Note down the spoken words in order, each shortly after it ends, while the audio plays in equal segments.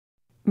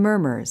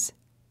Murmurs.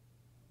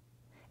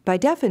 By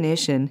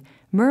definition,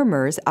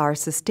 murmurs are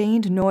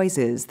sustained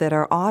noises that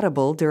are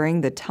audible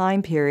during the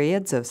time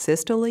periods of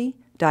systole,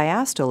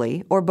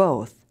 diastole, or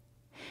both.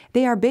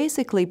 They are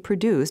basically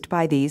produced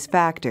by these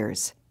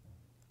factors.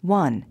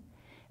 1.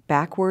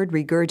 Backward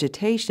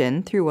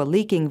regurgitation through a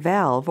leaking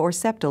valve or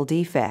septal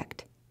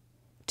defect.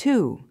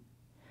 2.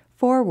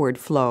 Forward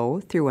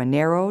flow through a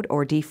narrowed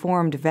or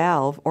deformed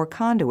valve or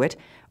conduit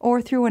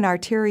or through an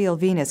arterial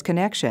venous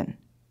connection.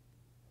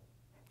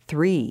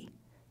 3.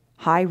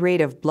 High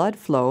rate of blood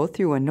flow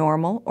through a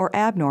normal or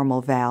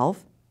abnormal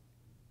valve.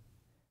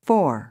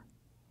 4.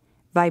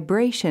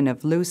 Vibration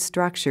of loose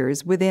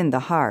structures within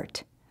the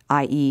heart,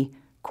 i.e.,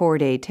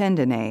 chordae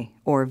tendineae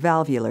or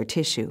valvular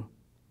tissue.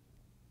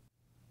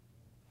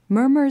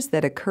 Murmurs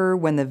that occur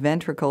when the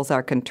ventricles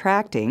are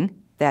contracting,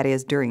 that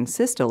is, during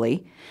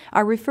systole,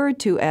 are referred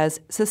to as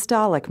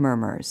systolic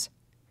murmurs.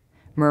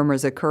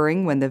 Murmurs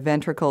occurring when the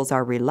ventricles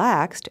are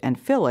relaxed and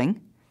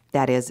filling,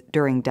 that is,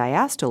 during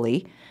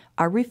diastole,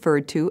 are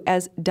referred to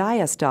as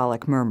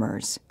diastolic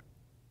murmurs.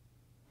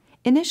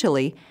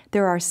 Initially,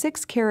 there are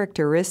 6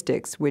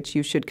 characteristics which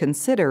you should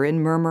consider in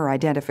murmur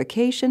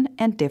identification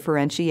and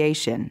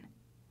differentiation.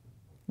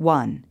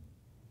 1.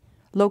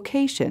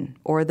 Location,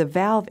 or the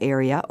valve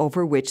area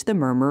over which the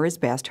murmur is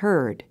best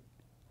heard.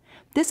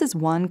 This is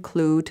one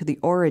clue to the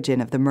origin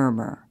of the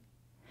murmur.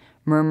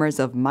 Murmurs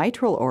of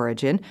mitral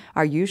origin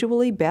are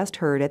usually best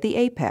heard at the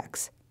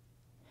apex.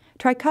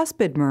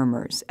 Tricuspid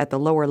murmurs at the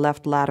lower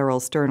left lateral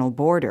sternal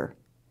border,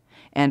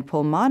 and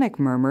pulmonic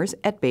murmurs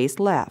at base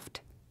left.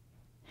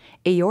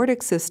 Aortic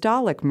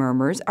systolic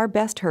murmurs are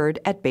best heard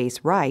at base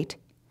right,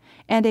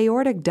 and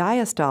aortic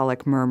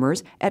diastolic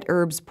murmurs at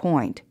Erb's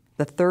point,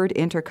 the third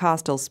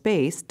intercostal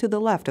space to the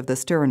left of the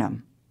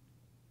sternum.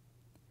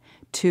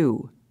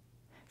 2.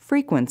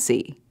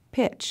 Frequency,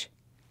 pitch,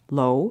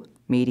 low,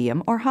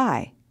 medium, or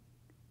high.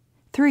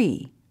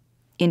 3.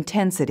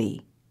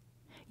 Intensity.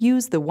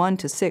 Use the 1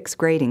 to 6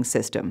 grading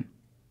system.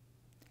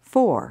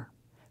 4.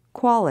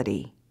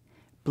 Quality.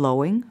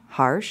 Blowing,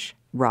 harsh,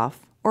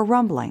 rough, or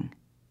rumbling.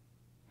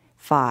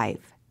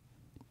 5.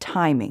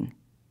 Timing.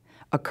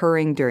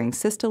 Occurring during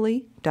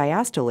systole,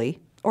 diastole,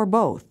 or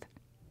both.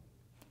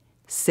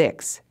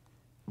 6.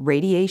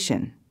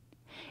 Radiation.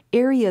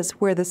 Areas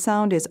where the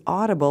sound is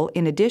audible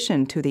in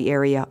addition to the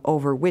area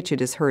over which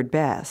it is heard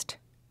best.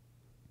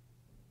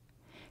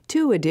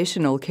 2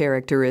 additional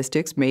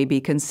characteristics may be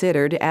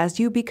considered as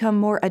you become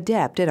more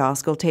adept at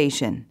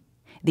auscultation.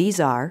 These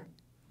are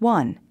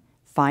 1.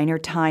 Finer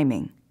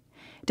timing,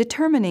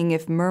 determining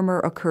if murmur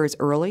occurs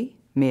early,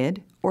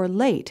 mid, or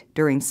late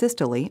during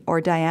systole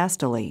or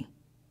diastole.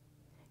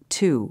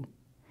 2.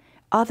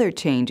 Other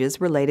changes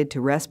related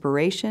to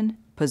respiration,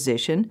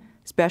 position,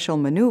 special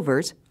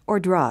maneuvers, or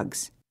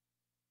drugs.